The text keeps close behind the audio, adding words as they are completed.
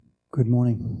Good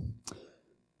morning.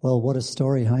 Well, what a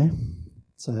story, hey?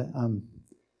 It's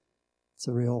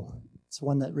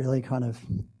one that really kind of,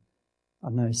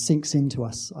 sinks into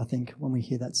us, I think, when we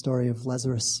hear that story of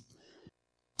Lazarus.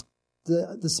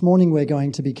 This morning we're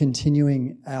going to be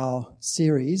continuing our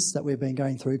series that we've been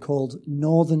going through called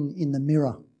Northern in the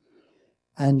Mirror.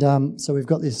 And so we've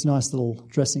got this nice little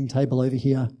dressing table over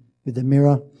here with the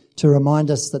mirror to remind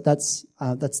us that that's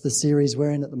the series we're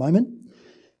in at the moment.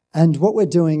 And what we're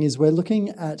doing is we're looking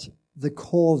at the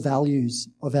core values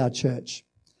of our church,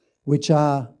 which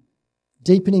are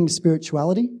deepening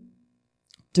spirituality,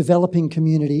 developing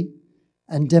community,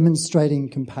 and demonstrating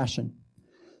compassion.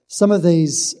 Some of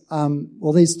these,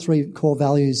 these three core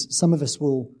values, some of us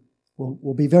will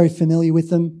be very familiar with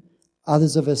them.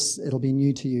 Others of us, it'll be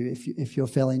new to you if you're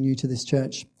fairly new to this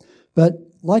church. But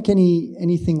like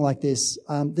anything like this,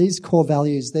 these core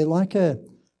values, they're like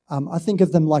I think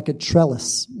of them like a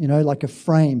trellis, like a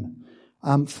frame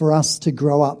for us to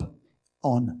grow up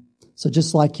on. So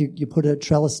just like you put a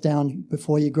trellis down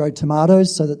before you grow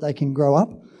tomatoes so that they can grow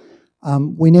up,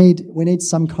 we need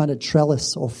some kind of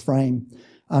trellis or frame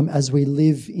as we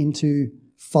live into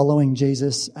following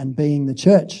Jesus and being the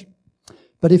church.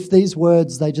 But if these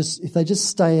words, if they just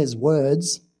stay as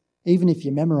words, even if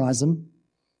you memorize them,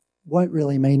 won't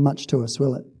really mean much to us,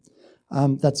 will it?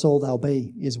 That's all they'll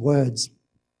be, is words.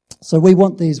 So we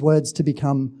want these words to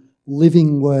become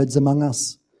living words among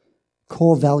us,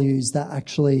 core values that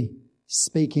actually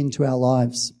speak into our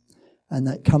lives and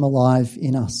that come alive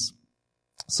in us.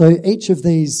 So each of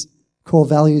these core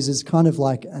values is kind of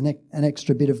like an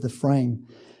extra bit of the frame.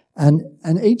 And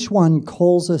each one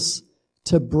calls us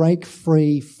to break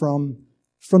free from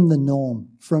the norm,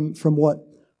 from what,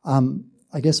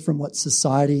 from what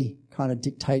society kind of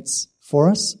dictates for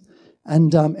us.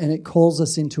 And it calls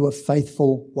us into a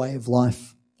faithful way of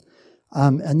life.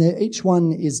 Each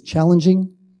one is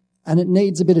challenging and it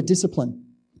needs a bit of discipline.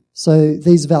 So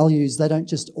these values, they don't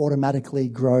just automatically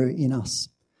grow in us.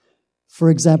 For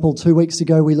example, 2 weeks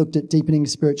ago, we looked at deepening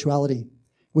spirituality,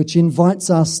 which invites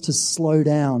us to slow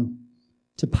down,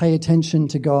 to pay attention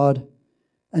to God,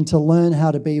 and to learn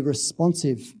how to be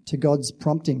responsive to God's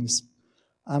promptings.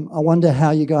 I wonder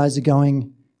how you guys are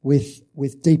going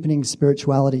with deepening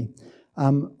spirituality.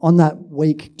 On that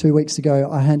week, 2 weeks ago,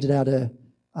 I handed out there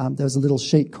was a little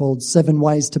sheet called 7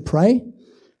 Ways to Pray,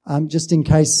 just in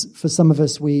case for some of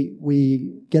us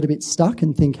we get a bit stuck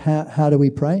and think, how do we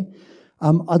pray?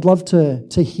 I'd love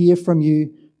to hear from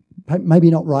you,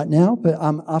 maybe not right now, but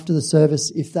after the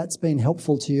service, if that's been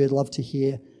helpful to you, I'd love to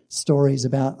hear stories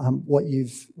about what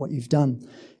you've done.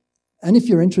 And if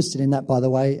you're interested in that, by the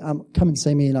way, come and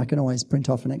see me and I can always print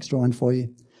off an extra one for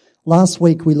you. Last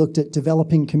week we looked at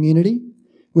developing community,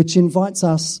 which invites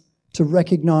us to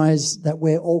recognize that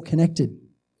we're all connected.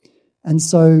 And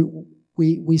so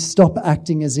we stop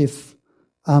acting as if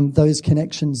those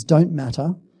connections don't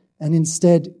matter, and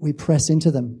instead we press into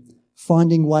them,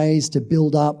 finding ways to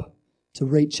build up, to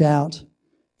reach out,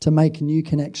 to make new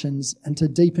connections, and to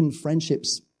deepen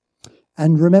friendships.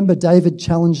 And remember, David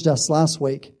challenged us last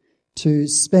week to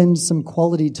spend some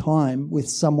quality time with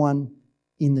someone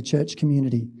in the church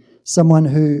community, someone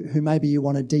who maybe you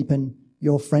want to deepen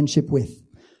your friendship with.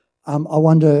 I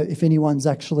wonder if anyone's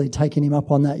actually taken him up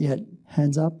on that yet.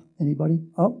 Hands up, anybody?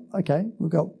 Oh, okay,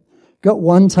 we've got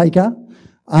one taker.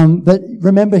 But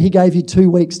remember, he gave you 2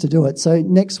 weeks to do it. So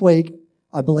next week,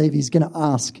 I believe he's going to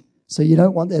ask. So you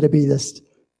don't want there to be this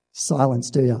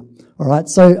silence, do you? All right.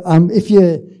 So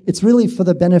it's really for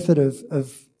the benefit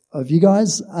of you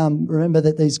guys. Remember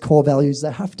that these core values,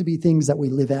 they have to be things that we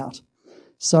live out.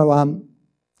 So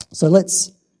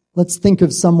let's think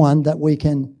of someone that we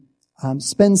can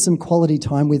spend some quality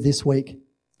time with this week,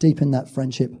 deepen that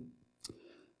friendship.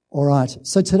 All right.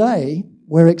 So today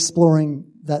we're exploring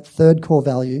that third core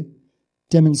value,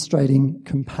 demonstrating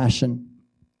compassion.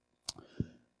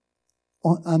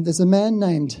 There's a man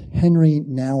named Henry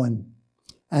Nouwen,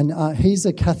 and he's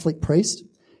a Catholic priest.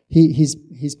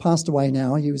 He's passed away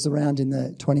now. He was around in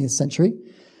the 20th century.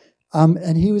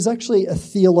 And he was actually a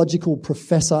theological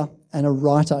professor and a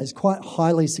writer. He's quite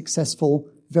highly successful,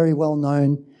 very well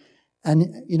known. And,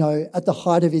 at the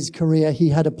height of his career, he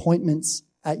had appointments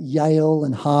at Yale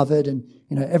and Harvard, and,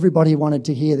 everybody wanted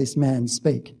to hear this man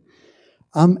speak.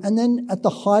 And then at the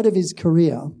height of his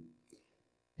career,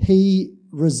 he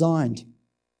resigned.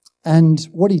 And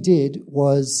what he did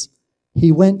was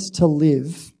he went to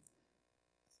live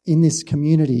in this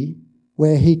community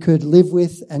where he could live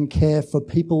with and care for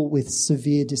people with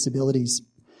severe disabilities.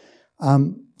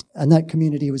 And that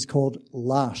community was called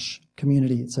L'Arche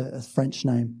Community. It's a French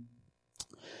name.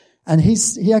 And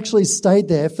he actually stayed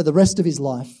there for the rest of his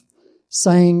life,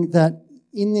 saying that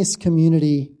in this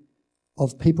community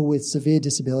of people with severe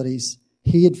disabilities,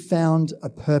 he had found a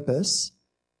purpose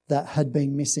that had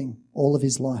been missing all of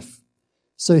his life.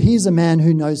 So here's a man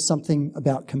who knows something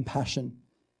about compassion.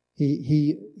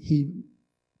 He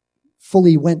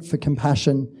fully went for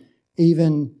compassion,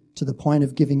 even to the point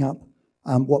of giving up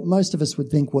what most of us would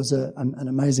think was an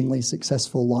amazingly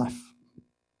successful life.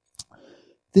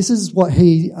 This is what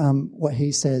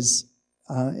he says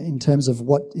in terms of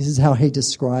this is how he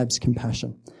describes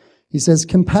compassion. He says,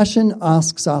 compassion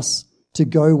asks us to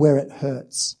go where it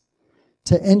hurts,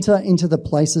 to enter into the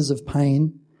places of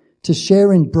pain, to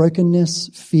share in brokenness,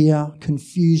 fear,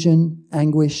 confusion,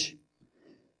 anguish.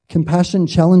 Compassion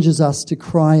challenges us to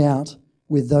cry out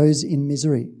with those in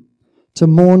misery, to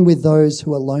mourn with those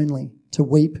who are lonely, to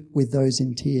weep with those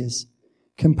in tears.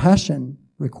 Compassion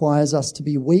requires us to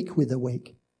be weak with the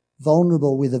weak,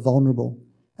 vulnerable with the vulnerable,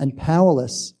 and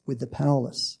powerless with the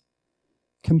powerless.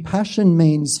 Compassion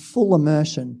means full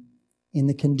immersion in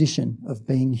the condition of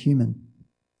being human.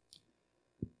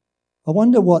 I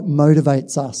wonder what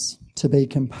motivates us to be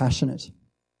compassionate.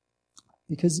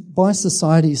 Because by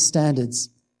society's standards,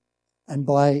 and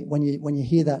by when you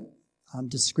hear that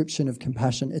description of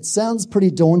compassion, it sounds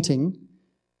pretty daunting,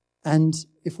 and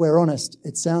if we're honest,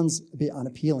 it sounds a bit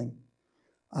unappealing.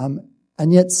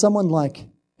 And yet someone like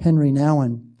Henry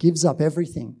Nouwen gives up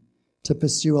everything to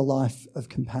pursue a life of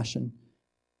compassion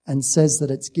and says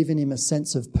that it's given him a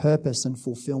sense of purpose and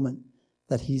fulfillment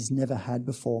that he's never had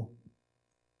before.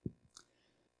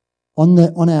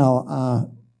 On our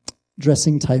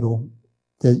dressing table,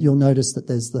 you'll notice that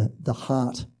there's the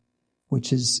heart, which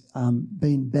has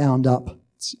been bound up.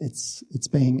 It's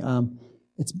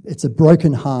a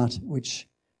broken heart which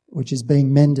is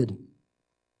being mended,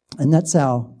 and that's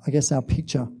our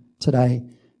picture today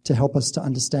to help us to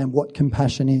understand what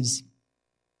compassion is.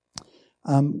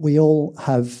 We all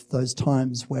have those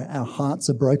times where our hearts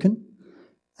are broken,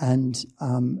 and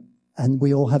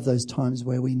we all have those times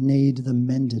where we need them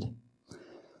mended.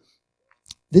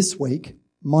 This week,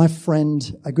 my friend,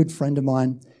 a good friend of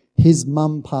mine, his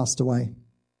mum passed away.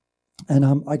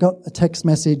 And I got a text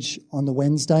message on the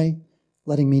Wednesday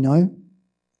letting me know.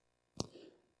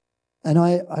 And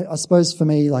I suppose for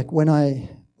me, like when I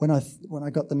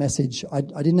got the message, I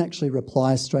didn't actually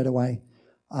reply straight away.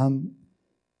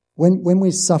 When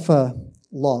we suffer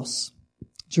loss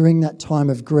during that time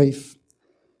of grief,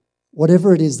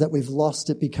 whatever it is that we've lost,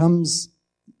 it becomes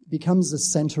the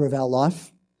center of our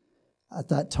life at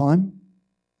that time.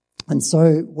 And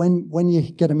so when you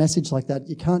get a message like that,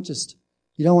 you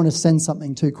don't want to send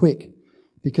something too quick,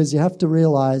 because you have to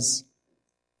realize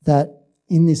that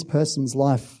in this person's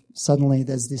life, suddenly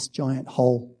there's this giant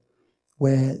hole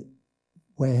where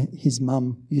his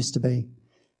mum used to be.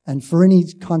 And for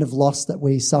any kind of loss that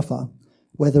we suffer,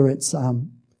 whether it's a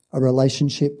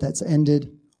relationship that's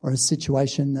ended or a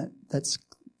situation that's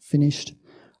finished,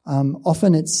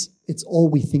 often it's all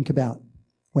we think about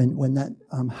when that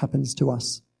happens to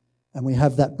us, and we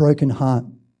have that broken heart.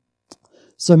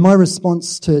 So my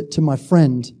response to my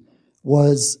friend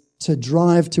was to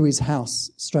drive to his house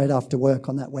straight after work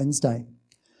on that Wednesday.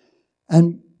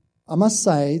 And I must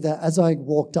say that as I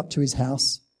walked up to his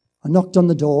house, I knocked on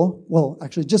the door. Well,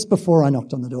 actually, just before I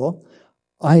knocked on the door,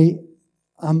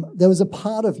 there was a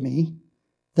part of me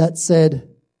that said,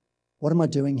 what am I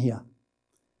doing here?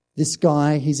 This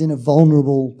guy, he's in a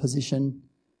vulnerable position.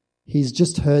 He's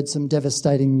just heard some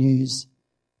devastating news.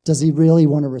 Does he really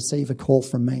want to receive a call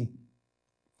from me?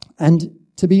 And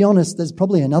to be honest, there's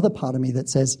probably another part of me that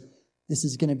says, this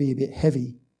is going to be a bit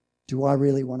heavy. Do I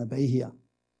really want to be here?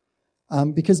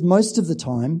 Because most of the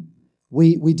time,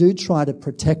 we do try to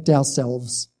protect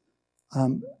ourselves.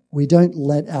 We don't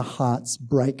let our hearts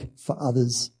break for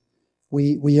others.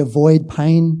 We avoid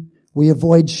pain. We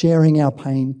avoid sharing our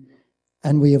pain,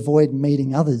 and we avoid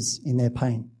meeting others in their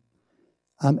pain.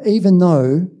 Even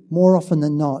though, more often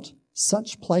than not,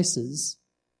 such places,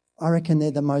 I reckon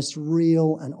they're the most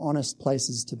real and honest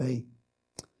places to be.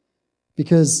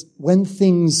 Because when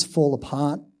things fall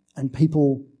apart and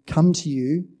people come to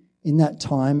you in that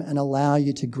time and allow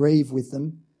you to grieve with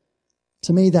them,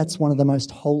 to me that's one of the most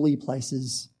holy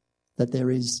places that there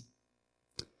is.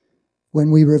 When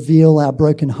we reveal our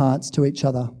broken hearts to each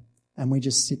other and we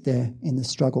just sit there in the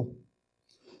struggle.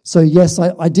 So yes,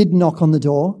 I did knock on the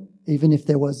door, even if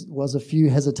there was a few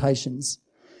hesitations.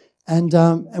 And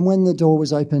when the door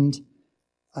was opened,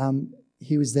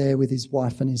 he was there with his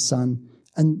wife and his son.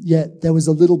 And yet there was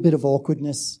a little bit of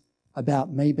awkwardness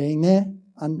about me being there,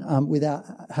 without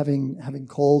having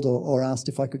called or asked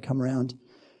if I could come around.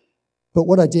 But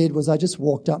what I did was I just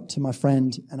walked up to my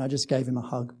friend and I just gave him a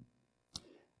hug.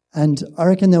 And I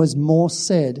reckon there was more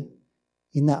said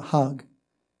in that hug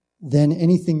than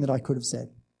anything that I could have said.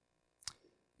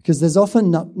 Because there's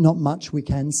often not much we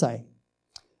can say.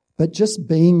 But just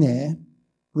being there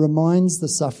reminds the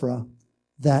sufferer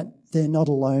that they're not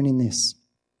alone in this.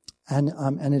 And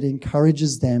it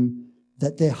encourages them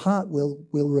that their heart will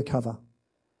recover.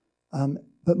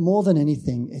 But more than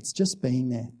anything, it's just being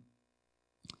there.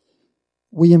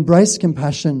 We embrace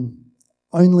compassion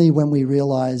only when we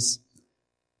realise,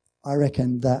 I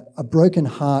reckon, that a broken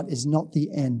heart is not the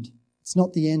end. It's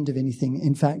not the end of anything.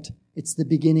 In fact, it's the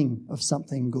beginning of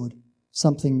something good,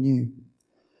 something new.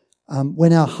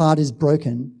 When our heart is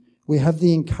broken, we have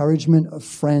the encouragement of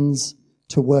friends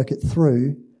to work it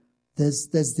through. There's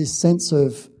this sense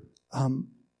of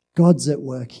God's at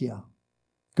work here.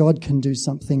 God can do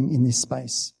something in this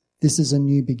space. This is a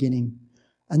new beginning.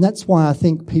 And that's why I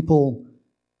think people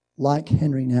like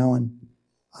Henry Nouwen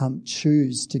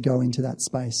choose to go into that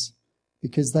space,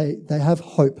 because they have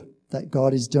hope that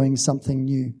God is doing something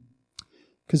new.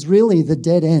 Because really the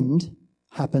dead end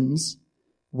happens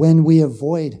when we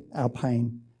avoid our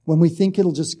pain, when we think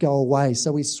it'll just go away,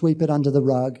 so we sweep it under the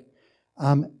rug.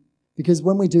 Because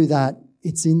when we do that,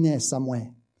 it's in there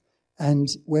somewhere. And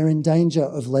we're in danger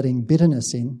of letting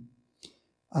bitterness in,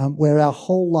 where our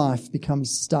whole life becomes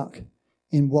stuck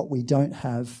in what we don't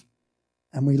have,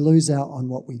 and we lose out on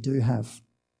what we do have.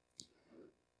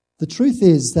 The truth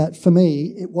is that for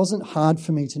me, it wasn't hard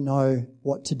for me to know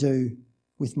what to do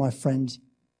with my friend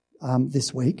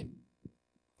this week,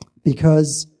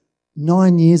 because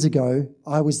 9 years ago,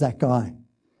 I was that guy.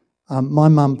 My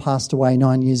mum passed away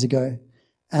 9 years ago,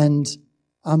 and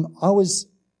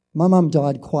my mum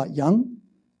died quite young,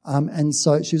 and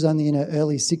so she was only in her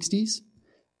early 60s.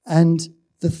 And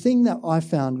the thing that I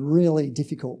found really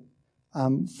difficult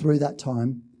through that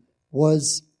time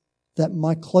was that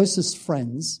my closest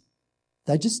friends,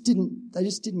 they just didn't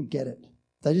get it.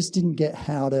 They just didn't get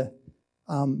how to,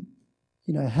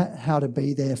 how to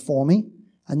be there for me,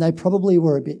 and they probably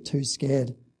were a bit too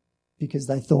scared because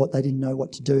they thought they didn't know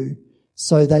what to do,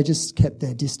 so they just kept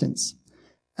their distance.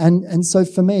 And so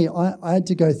for me, I had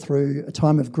to go through a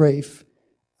time of grief,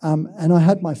 and I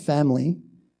had my family,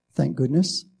 thank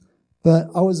goodness, but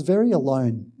I was very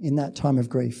alone in that time of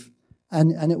grief,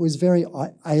 and it was very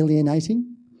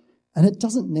alienating, and it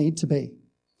doesn't need to be.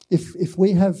 If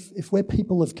we're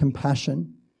people of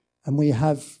compassion, and we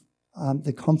have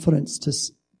the confidence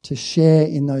to share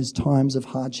in those times of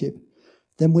hardship,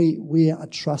 then we are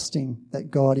trusting that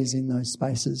God is in those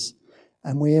spaces,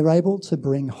 and we are able to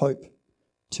bring hope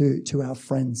to our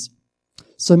friends.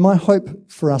 So my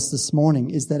hope for us this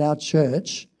morning is that our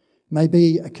church may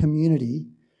be a community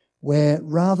where,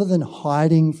 rather than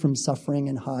hiding from suffering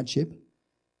and hardship,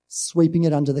 sweeping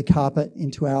it under the carpet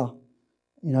into our,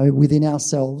 within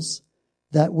ourselves,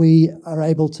 that we are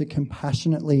able to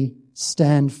compassionately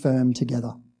stand firm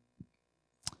together.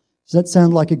 Does that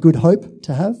sound like a good hope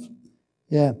to have?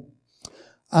 Yeah.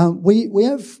 We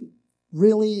have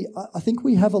really, I think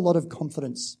we have a lot of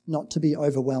confidence not to be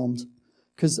overwhelmed.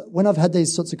 Because when I've had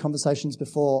these sorts of conversations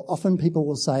before, often people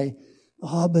will say,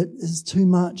 but there's too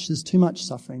much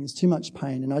suffering, there's too much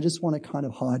pain, and I just want to kind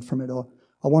of hide from it, or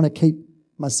I want to keep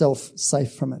myself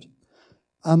safe from it.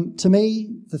 To me,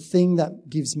 the thing that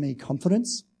gives me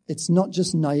confidence, it's not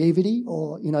just naivety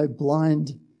or,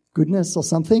 blind goodness or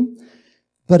something,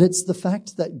 but it's the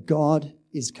fact that God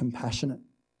is compassionate.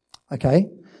 Okay?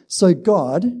 So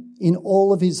God, in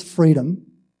all of his freedom,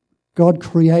 God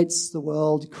creates the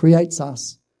world, creates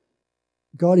us.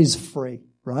 God is free,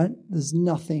 right? There's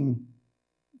nothing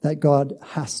that God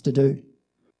has to do.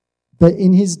 But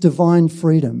in his divine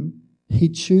freedom, he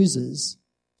chooses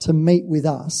to meet with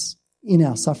us in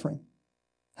our suffering.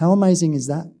 How amazing is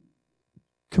that?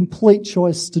 Complete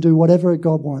choice to do whatever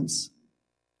God wants.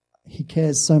 He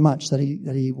cares so much that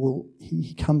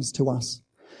he comes to us.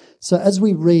 So as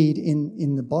we read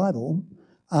in the Bible,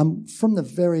 from the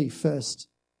very first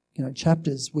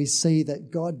chapters, we see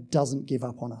that God doesn't give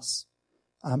up on us.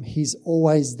 He's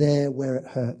always there where it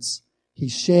hurts. He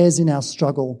shares in our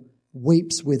struggle,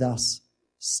 weeps with us,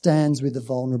 stands with the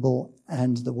vulnerable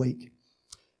and the weak.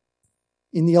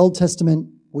 In the Old Testament,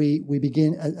 we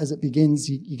begin, as it begins,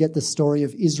 you get the story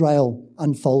of Israel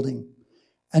unfolding.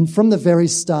 And from the very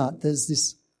start, there's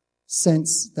this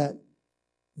sense that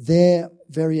their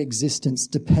very existence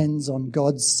depends on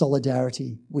God's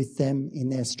solidarity with them in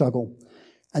their struggle.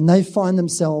 And they find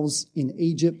themselves in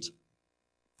Egypt,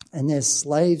 and they're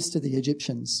slaves to the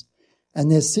Egyptians. And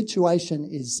their situation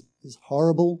is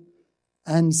horrible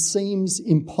and seems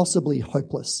impossibly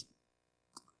hopeless.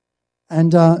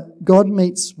 And God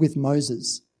meets with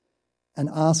Moses and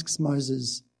asks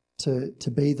Moses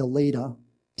to be the leader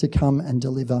to come and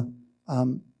deliver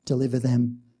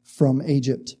them from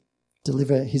Egypt,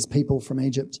 deliver his people from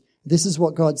Egypt. This is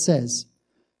what God says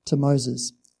to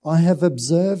Moses: I have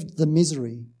observed the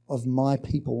misery of my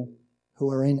people who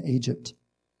are in Egypt.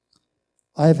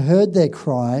 I have heard their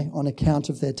cry on account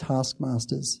of their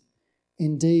taskmasters.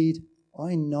 Indeed,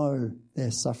 I know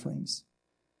their sufferings.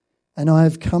 And I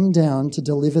have come down to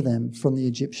deliver them from the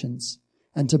Egyptians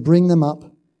and to bring them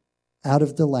up out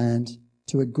of the land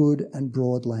to a good and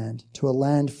broad land, to a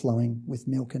land flowing with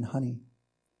milk and honey.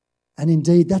 And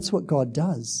indeed, that's what God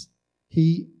does.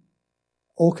 He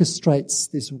orchestrates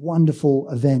this wonderful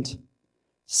event,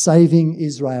 saving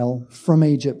Israel from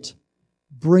Egypt,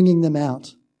 bringing them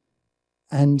out.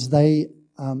 And they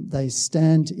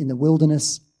stand in the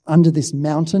wilderness under this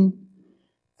mountain,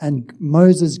 and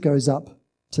Moses goes up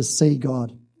to see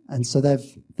God. And so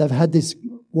they've had this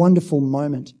wonderful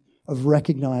moment of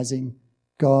recognizing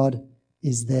God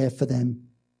is there for them.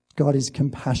 God is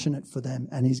compassionate for them,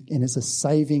 and is a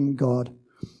saving God.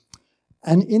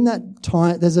 And in that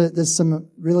time, there's some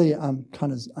really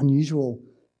kind of unusual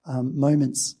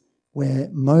moments where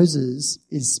Moses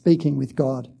is speaking with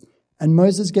God. And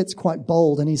Moses gets quite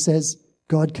bold and he says,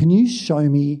 God, can you show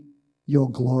me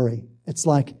your glory? It's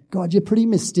like, God, you're pretty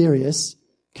mysterious.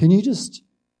 Can you just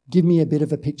give me a bit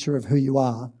of a picture of who you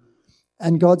are?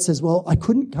 And God says, well, I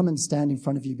couldn't come and stand in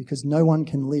front of you because no one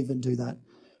can live and do that.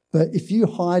 But if you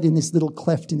hide in this little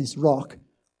cleft in this rock,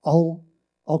 I'll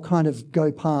kind of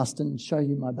go past and show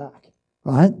you my back,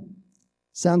 right?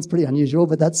 Sounds pretty unusual,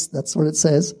 but that's what it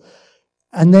says.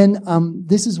 And then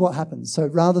this is what happens. So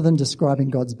rather than describing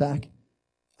God's back,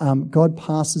 God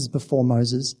passes before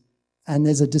Moses, and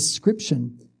there's a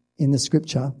description in the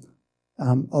scripture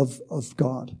of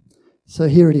God. So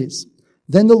here it is.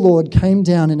 Then the Lord came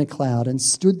down in a cloud and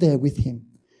stood there with him,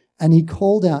 and he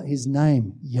called out his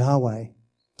name, Yahweh.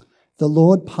 The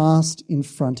Lord passed in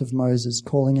front of Moses,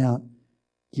 calling out,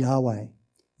 Yahweh,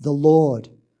 the Lord,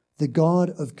 the God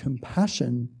of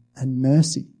compassion and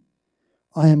mercy.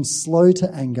 I am slow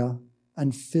to anger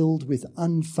and filled with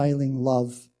unfailing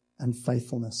love and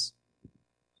faithfulness.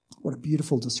 What a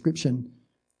beautiful description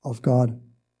of God.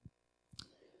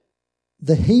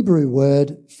 The Hebrew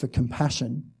word for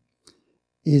compassion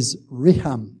is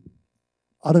riham.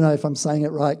 I don't know if I'm saying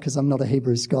it right because I'm not a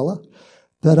Hebrew scholar,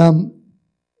 but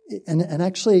and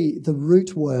actually the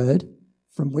root word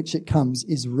from which it comes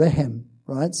is rehem,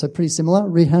 right? So pretty similar,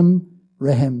 riham,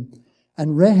 rehem.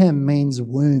 And rehem means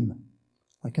womb,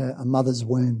 like a mother's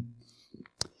womb.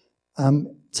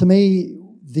 To me,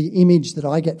 the image that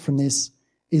I get from this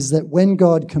is that when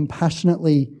God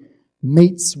compassionately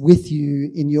meets with you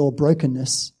in your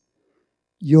brokenness,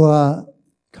 you are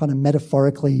kind of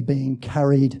metaphorically being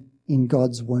carried in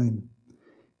God's womb.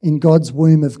 In God's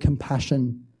womb of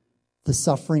compassion, the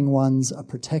suffering ones are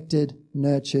protected,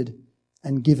 nurtured,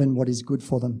 and given what is good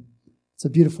for them. It's a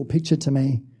beautiful picture to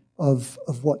me of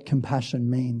what compassion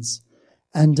means.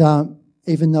 And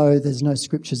even though there's no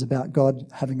scriptures about God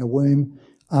having a womb,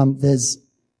 there's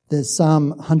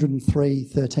Psalm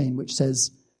 103:13, which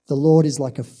says, "The Lord is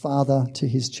like a father to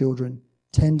his children,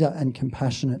 tender and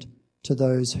compassionate to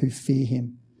those who fear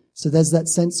him." So there's that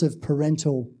sense of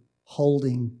parental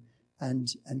holding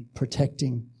and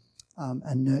protecting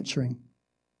and nurturing.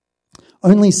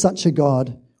 Only such a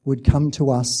God would come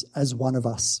to us as one of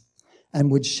us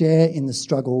and would share in the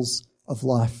struggles of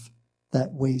life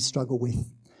that we struggle with.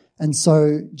 And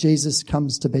so Jesus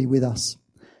comes to be with us.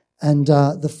 And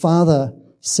the Father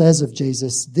says of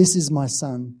Jesus, "This is my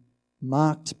Son,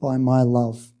 marked by my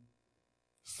love,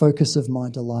 focus of my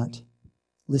delight.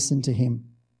 Listen to him."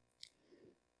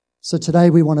 So today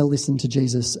we want to listen to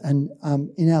Jesus. And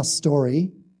in our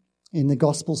story, in the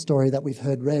gospel story that we've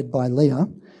heard read by Leah,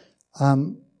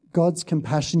 God's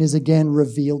compassion is again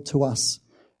revealed to us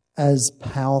as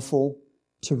powerful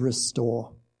to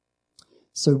restore.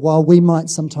 So while we might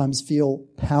sometimes feel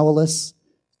powerless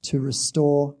to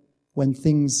restore when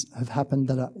things have happened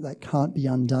that can't be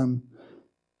undone,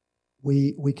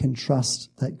 we can trust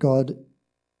that God,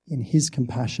 in his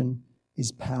compassion,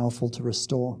 is powerful to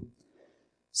restore.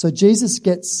 So Jesus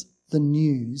gets the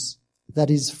news that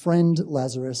his friend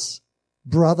Lazarus,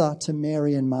 brother to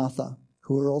Mary and Martha,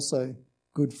 who are also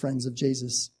good friends of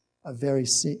Jesus,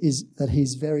 that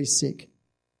he's very sick.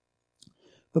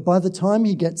 But by the time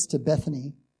he gets to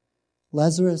Bethany,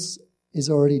 Lazarus is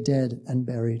already dead and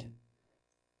buried.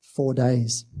 4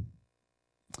 days.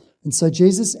 And so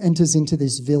Jesus enters into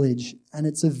this village, and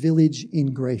it's a village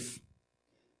in grief.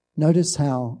 Notice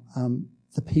how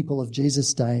the people of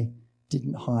Jesus' day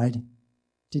didn't hide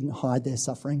their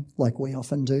suffering like we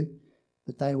often do,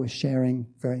 but they were sharing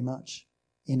very much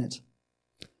in it.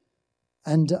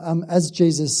 And as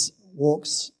Jesus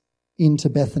walks into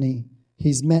Bethany,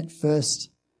 he's met first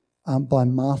by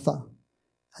Martha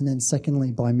and then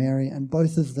secondly by Mary. And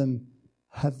both of them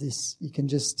have this,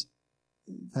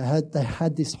 they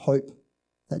had this hope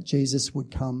that Jesus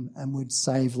would come and would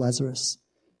save Lazarus.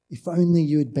 If only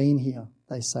you had been here,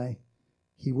 they say,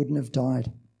 he wouldn't have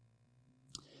died.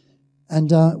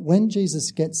 And when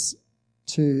Jesus gets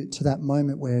to that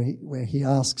moment where he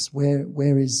asks,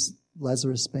 where is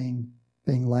Lazarus being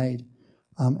laid?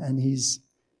 And he's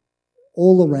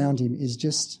all around him is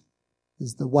just,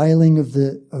 there's the wailing of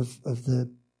the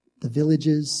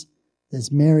villagers.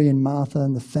 There's Mary and Martha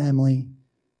and the family.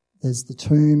 There's the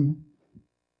tomb.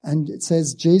 And it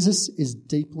says Jesus is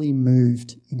deeply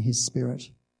moved in his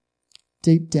spirit.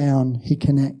 Deep down, he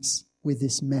connects with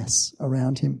this mess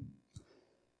around him.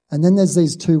 And then there's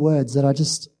these two words that I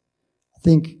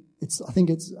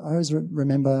always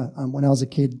remember when I was a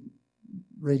kid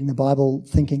reading the Bible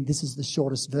thinking this is the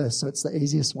shortest verse, so it's the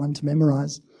easiest one to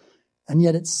memorize. And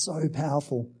yet it's so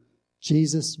powerful.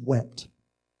 Jesus wept.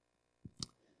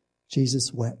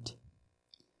 Jesus wept.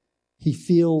 He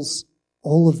feels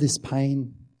all of this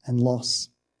pain and loss,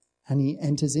 and he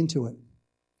enters into it.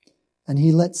 And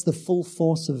he lets the full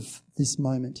force of this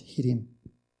moment hit him.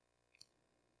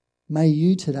 May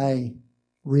you today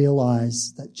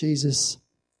realize that Jesus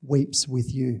weeps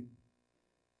with you.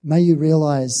 May you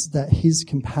realize that his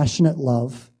compassionate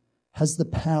love has the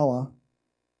power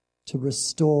to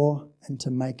restore and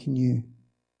to make new.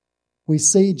 We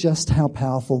see just how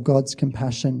powerful God's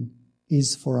compassion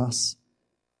is for us,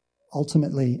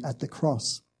 ultimately at the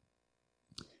cross.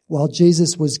 While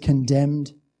Jesus was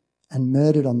condemned and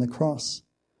murdered on the cross,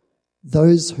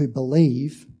 those who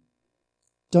believe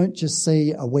don't just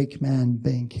see a weak man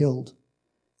being killed.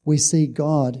 We see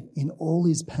God in all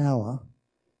his power,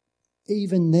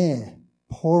 even there,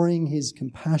 pouring his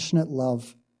compassionate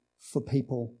love for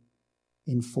people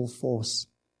in full force.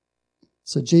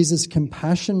 So Jesus'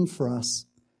 compassion for us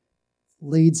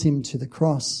leads him to the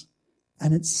cross,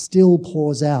 and it still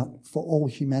pours out for all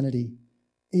humanity,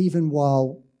 even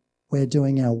while we're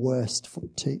doing our worst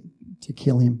to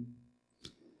kill him.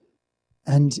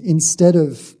 And instead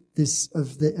of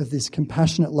this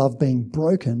compassionate love being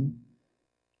broken,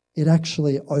 it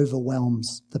actually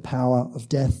overwhelms the power of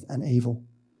death and evil.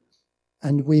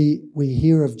 And we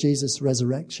hear of Jesus'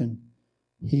 resurrection.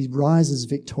 He rises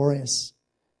victorious.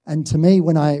 And to me,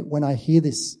 when I hear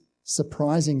this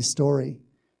surprising story,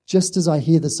 just as I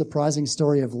hear the surprising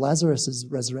story of Lazarus'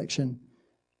 resurrection,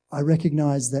 I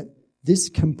recognize that this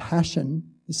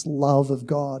compassion, this love of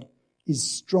God, is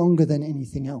stronger than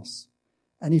anything else.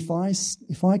 And if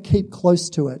I keep close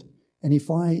to it, and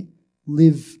if I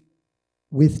live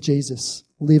with Jesus,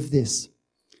 live this,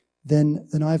 then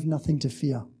I have nothing to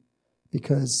fear,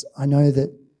 because I know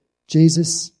that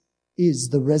Jesus is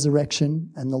the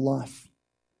resurrection and the life.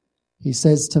 He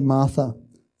says to Martha,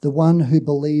 "The one who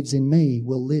believes in me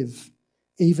will live,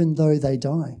 even though they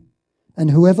die.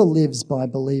 And whoever lives by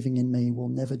believing in me will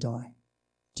never die."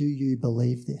 Do you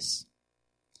believe this?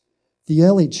 The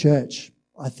early church,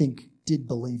 I think, did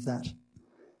believe that.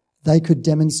 They could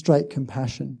demonstrate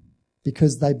compassion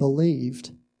because they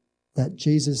believed that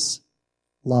Jesus'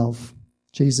 love,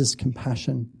 Jesus'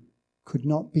 compassion could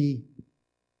not be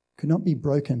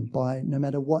broken by no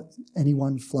matter what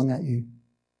anyone flung at you.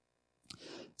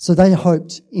 So they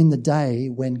hoped in the day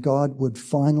when God would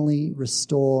finally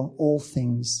restore all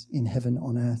things in heaven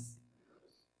on earth,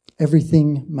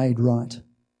 everything made right.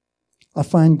 I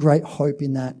find great hope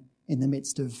in that in the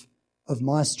midst of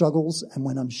my struggles and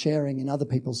when I'm sharing in other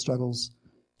people's struggles,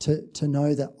 to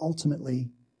know that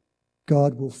ultimately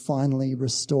God will finally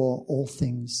restore all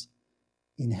things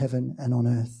in heaven and on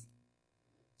earth.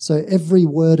 So every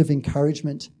word of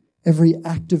encouragement, every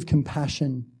act of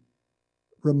compassion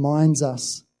reminds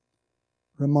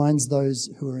those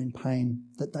who are in pain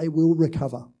that they will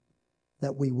recover,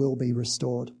 that we will be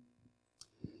restored.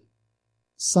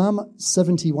 Psalm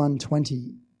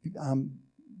 71:20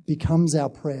 becomes our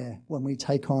prayer when we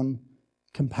take on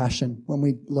compassion, when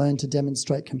we learn to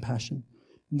demonstrate compassion.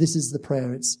 And this is the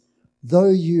prayer. It's, "Though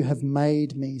you have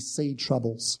made me see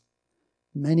troubles,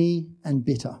 many and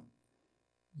bitter,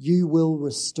 you will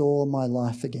restore my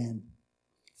life again.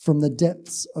 From the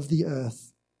depths of the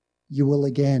earth, you will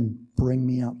again bring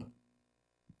me up."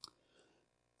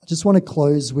 I just want to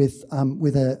close with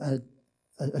a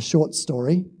short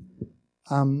story.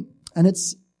 And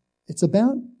it's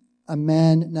about a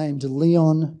man named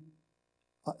Leon,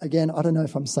 again, I don't know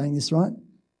if I'm saying this right,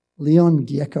 Leon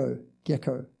Gieco,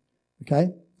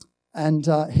 okay? And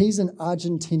he's an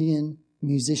Argentinian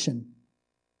musician.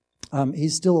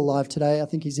 He's still alive today. I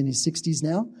think he's in his 60s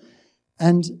now.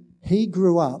 And he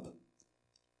grew up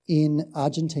in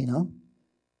Argentina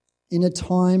in a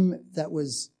time that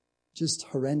was just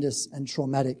horrendous and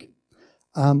traumatic.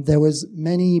 There was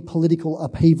many political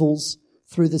upheavals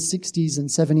through the 60s and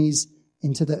 70s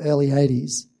into the early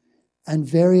 80s, and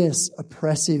various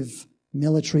oppressive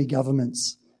military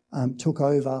governments took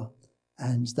over,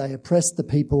 and they oppressed the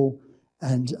people,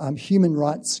 and human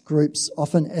rights groups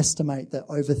often estimate that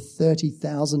over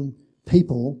 30,000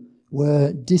 people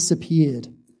were disappeared,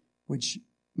 which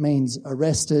means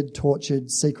arrested, tortured,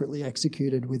 secretly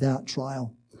executed without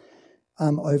trial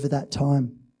over that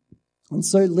time. And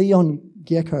so Leon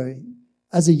Gieco,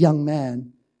 as a young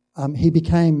man, he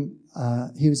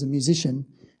was a musician,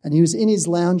 and he was in his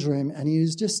lounge room, and he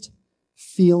was just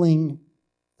feeling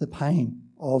the pain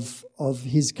of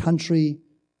his country,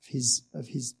 of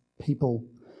his people.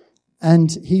 And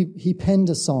he penned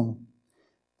a song,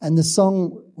 and the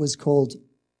song was called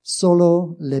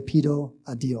Solo le pido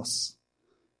a Dios,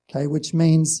 okay, which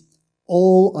means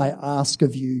all I ask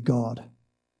of you, God.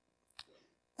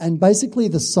 And basically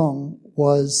the song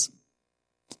was,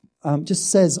 just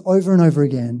says over and over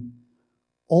again,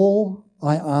 all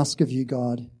I ask of you,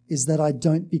 God, is that I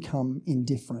don't become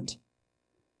indifferent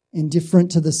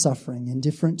to the suffering,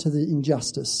 indifferent to the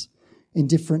injustice,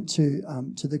 indifferent to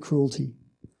the cruelty.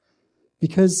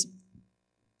 Because,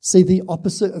 see, the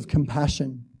opposite of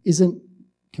compassion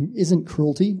isn't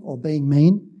cruelty or being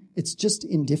mean. It's just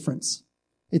indifference.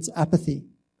 It's apathy.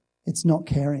 It's not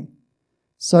caring.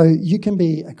 So you can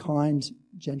be a kind,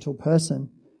 gentle person,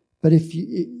 but if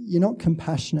you're not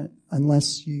compassionate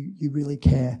unless you really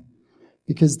care,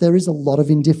 because there is a lot of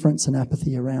indifference and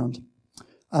apathy around.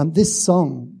 This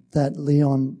song that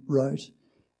Leon wrote,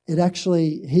 it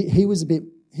actually,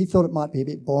 he thought it might be a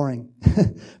bit boring,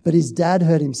 but his dad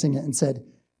heard him sing it and said,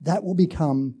 that will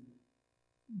become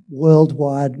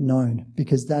worldwide known,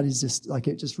 because that is just like,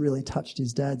 it just really touched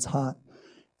his dad's heart.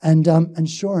 And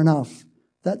sure enough,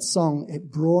 that song,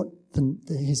 it brought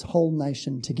his whole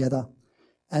nation together.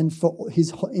 And for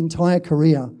his entire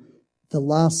career, the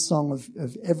last song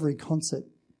of every concert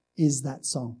is that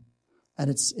song. And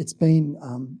it's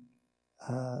been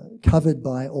covered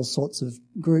by all sorts of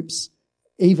groups,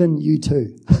 even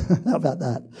U2. How about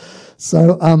that?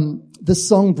 So the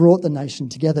song brought the nation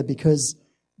together because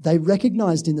they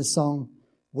recognized in the song,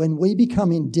 when we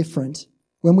become indifferent,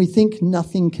 when we think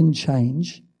nothing can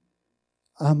change,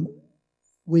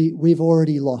 we've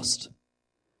already lost.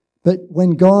 But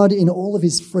when God, in all of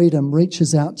his freedom,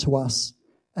 reaches out to us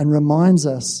and reminds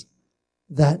us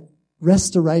that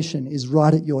restoration is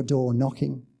right at your door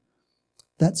knocking,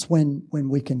 that's when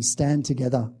we can stand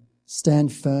together,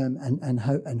 stand firm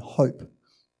and hope.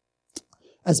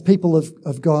 As people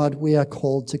of God, we are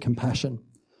called to compassion,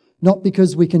 not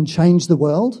because we can change the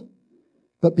world,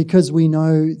 but because we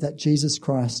know that Jesus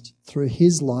Christ, through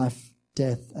his life,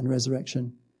 death and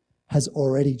resurrection, has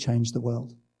already changed the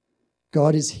world.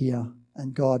 God is here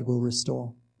and God will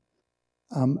restore.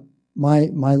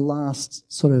 My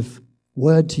last sort of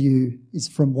word to you is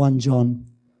from 1 John.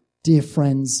 Dear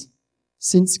friends,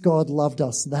 since God loved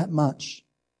us that much,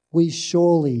 we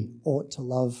surely ought to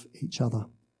love each other.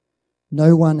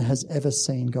 No one has ever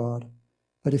seen God,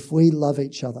 but if we love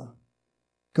each other,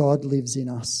 God lives in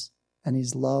us and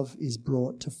his love is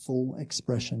brought to full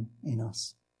expression in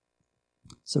us.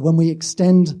 So when we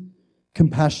extend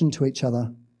compassion to each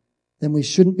other, then we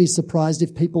shouldn't be surprised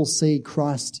if people see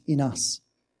Christ in us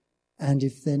and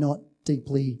if they're not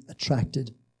deeply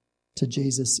attracted to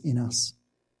Jesus in us.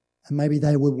 And maybe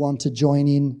they will want to join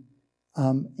in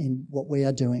what we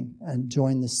are doing and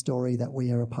join the story that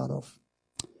we are a part of.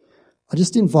 I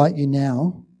just invite you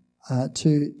now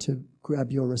to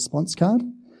grab your response card.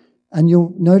 And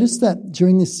you'll notice that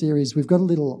during this series, we've got a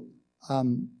little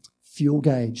fuel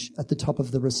gauge at the top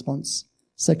of the response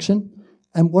section.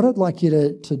 And what I'd like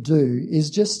you to do is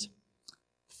just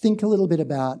think a little bit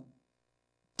about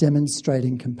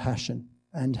demonstrating compassion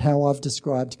and how I've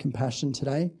described compassion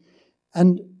today.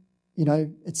 And, you know,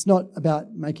 it's not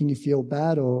about making you feel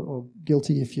bad or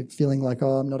guilty if you're feeling like,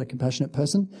 oh, I'm not a compassionate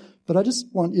person. But I just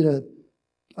want you to,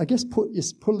 I guess, put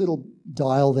a little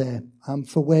dial there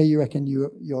for where you reckon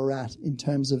you're at in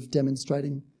terms of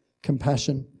demonstrating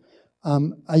compassion.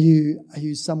 Are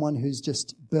you someone who's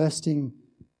just bursting,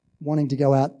 wanting to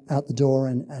go out the door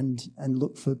and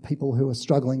look for people who are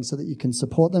struggling so that you can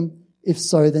support them? If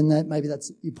so, then maybe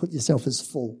you put yourself as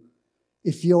full.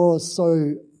 If you're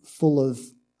so full of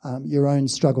your own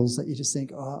struggles that you just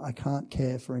think, oh, I can't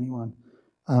care for anyone,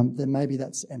 then maybe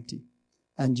that's empty.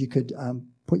 And you could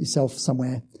put yourself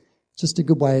somewhere. Just a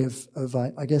good way of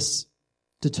I guess,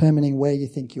 determining where you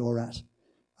think you're at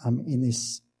in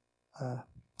this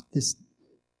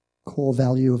core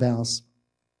value of ours.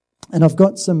 And I've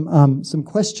got some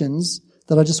questions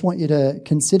that I just want you to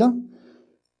consider.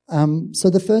 So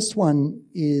the first one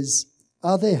is,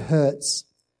 are there hurts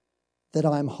that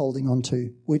I am holding on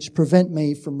to which prevent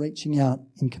me from reaching out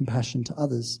in compassion to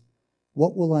others?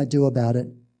 What will I do about it?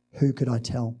 Who could I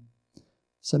tell?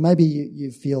 So maybe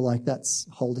you feel like that's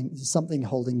something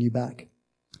holding you back.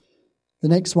 The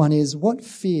next one is, what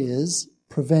fears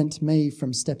prevent me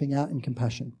from stepping out in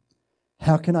compassion?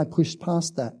 How can I push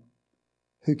past that?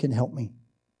 Who can help me?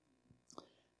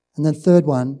 And then third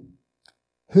one,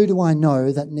 who do I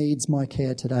know that needs my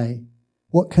care today?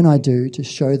 What can I do to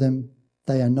show them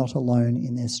they are not alone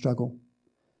in their struggle?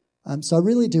 So I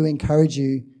really do encourage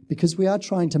you, because we are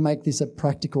trying to make this a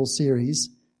practical series,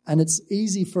 and it's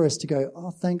easy for us to go,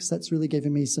 oh, thanks, that's really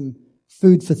given me some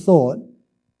food for thought,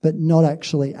 but not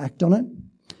actually act on it.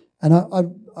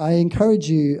 And I encourage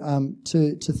you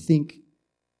to think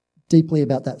deeply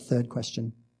about that third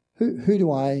question. Who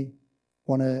do I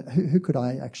want to? Who could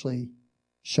I actually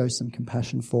show some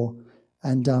compassion for?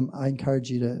 And I encourage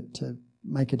you to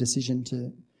make a decision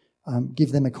to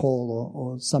give them a call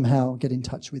or somehow get in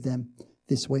touch with them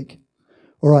this week.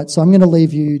 All right, so I'm going to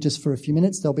leave you just for a few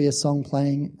minutes. There'll be a song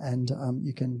playing, and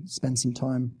you can spend some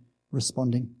time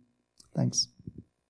responding. Thanks.